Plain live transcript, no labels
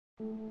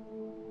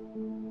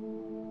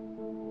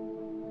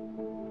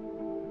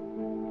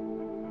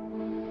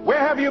Where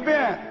have you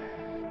been?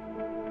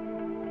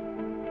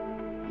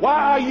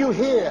 Why are you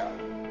here?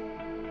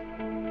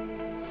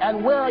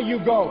 And where are you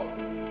going?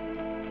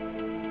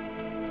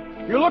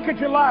 You look at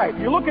your life.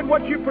 You look at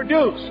what you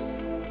produce.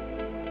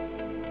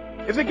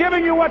 Is it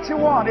giving you what you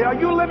want? Are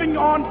you living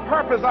on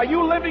purpose? Are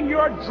you living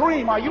your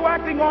dream? Are you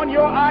acting on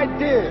your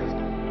ideas?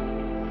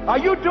 Are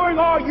you doing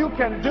all you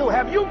can do?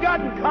 Have you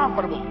gotten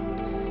comfortable?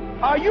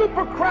 Are you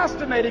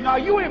procrastinating? Are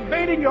you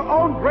evading your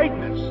own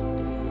greatness?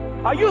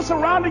 Are you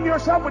surrounding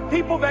yourself with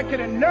people that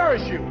can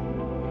nourish you?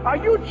 Are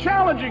you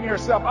challenging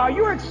yourself? Are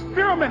you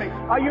experimenting?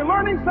 Are you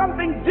learning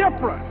something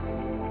different?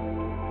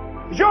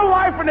 Is your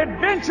life an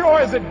adventure or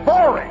is it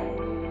boring?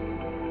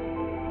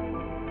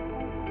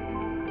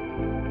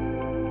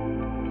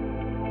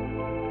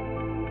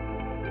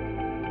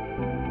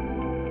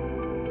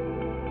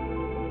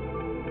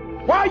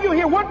 Why are you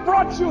here? What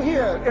brought you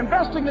here?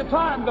 Investing the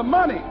time, the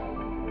money.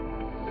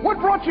 What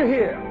brought you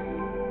here?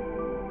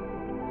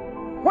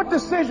 What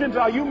decisions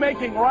are you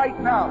making right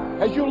now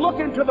as you look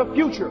into the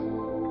future?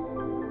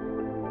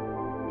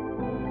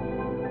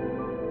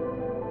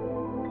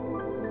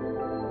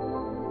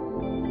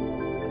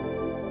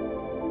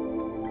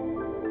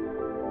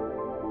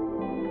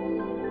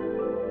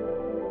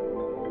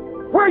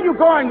 Where are you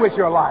going with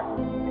your life?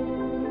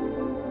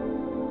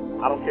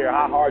 I don't care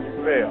how hard you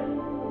fail.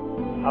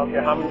 I don't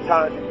care how many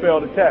times you fail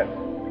the test.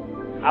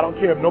 I don't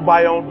care if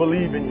nobody don't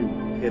believe in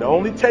you. It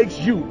only takes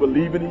you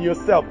believing in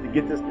yourself to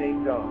get this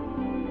thing done.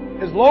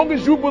 As long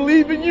as you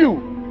believe in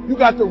you, you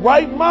got the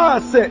right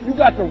mindset, you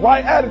got the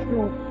right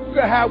attitude, you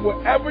can have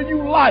whatever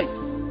you like.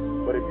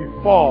 But if you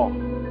fall, I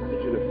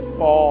need you to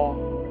fall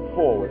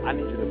forward. I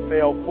need you to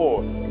fail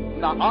forward.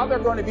 Now, are there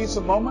going to be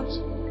some moments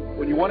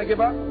when you want to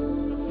give up?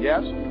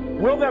 Yes.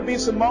 Will there be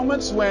some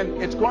moments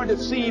when it's going to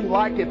seem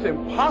like it's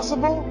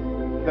impossible?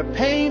 The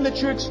pain that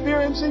you're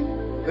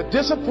experiencing, the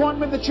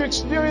disappointment that you're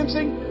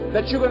experiencing,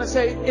 that you're going to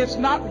say, it's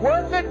not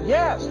worth it?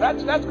 Yes,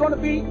 that's going to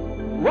be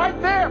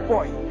right there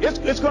for you.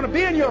 It's going to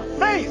be in your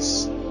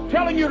face,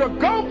 telling you to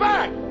go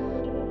back.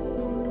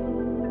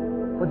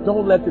 But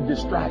don't let the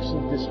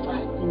distractions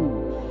distract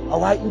you. All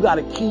right? You got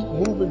to keep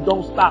moving.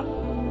 Don't stop.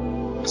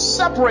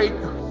 Separate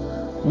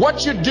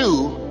what you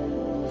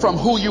do from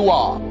who you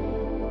are.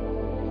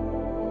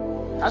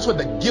 That's what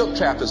the guilt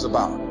trap is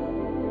about.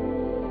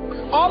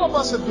 All of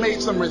us have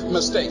made some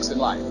mistakes in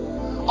life.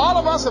 All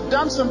of us have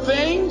done some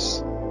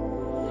things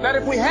that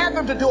if we had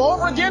them to do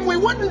over again, we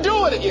wouldn't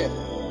do it again.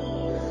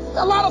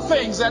 A lot of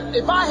things that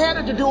if I had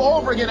it to do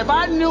over again, if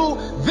I knew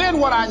then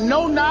what I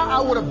know now,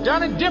 I would have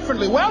done it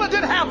differently. Well, it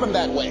didn't happen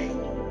that way.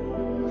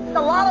 A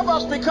lot of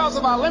us, because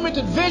of our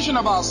limited vision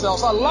of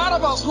ourselves, a lot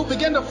of us who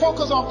begin to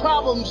focus on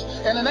problems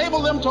and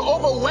enable them to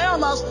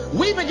overwhelm us,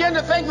 we begin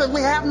to think that we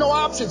have no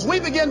options.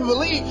 We begin to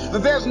believe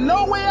that there's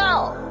no way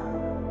out.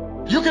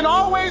 You can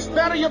always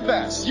better your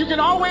best. You can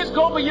always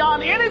go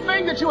beyond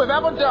anything that you have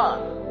ever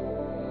done.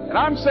 And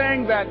I'm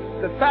saying that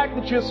the fact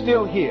that you're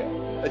still here,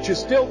 that you're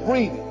still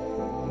breathing,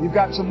 you've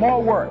got some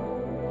more work,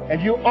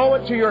 and you owe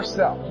it to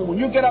yourself. So when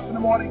you get up in the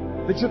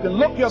morning, that you can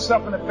look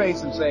yourself in the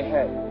face and say,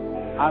 hey,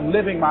 I'm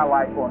living my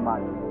life on my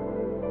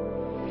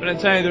own. But I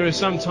tell you, there are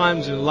some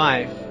times in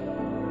life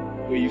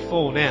where you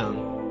fall down.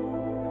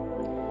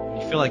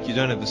 You feel like you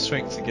don't have the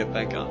strength to get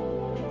back up.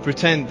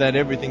 Pretend that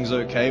everything's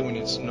okay when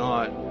it's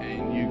not,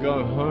 and you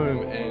go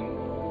home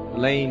and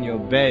lay in your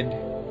bed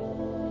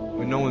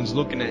when no one's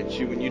looking at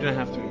you, when you don't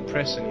have to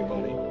impress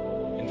anybody,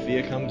 and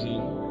fear comes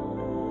in.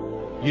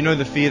 You know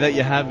the fear that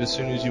you have as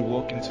soon as you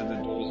walk into the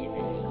doors of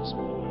your house.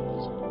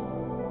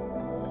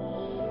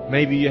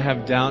 Maybe you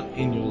have doubt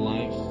in your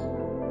life.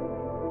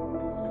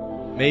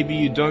 Maybe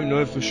you don't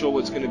know for sure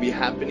what's going to be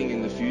happening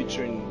in the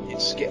future, and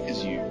it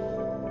scares you.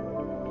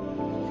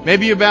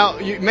 Maybe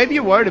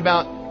you're worried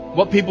about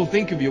what people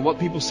think of you, what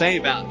people say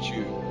about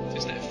you.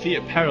 Just that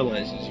fear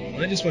paralyzes you.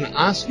 And I just want to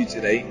ask you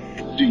today,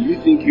 do you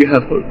think you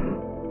have hope?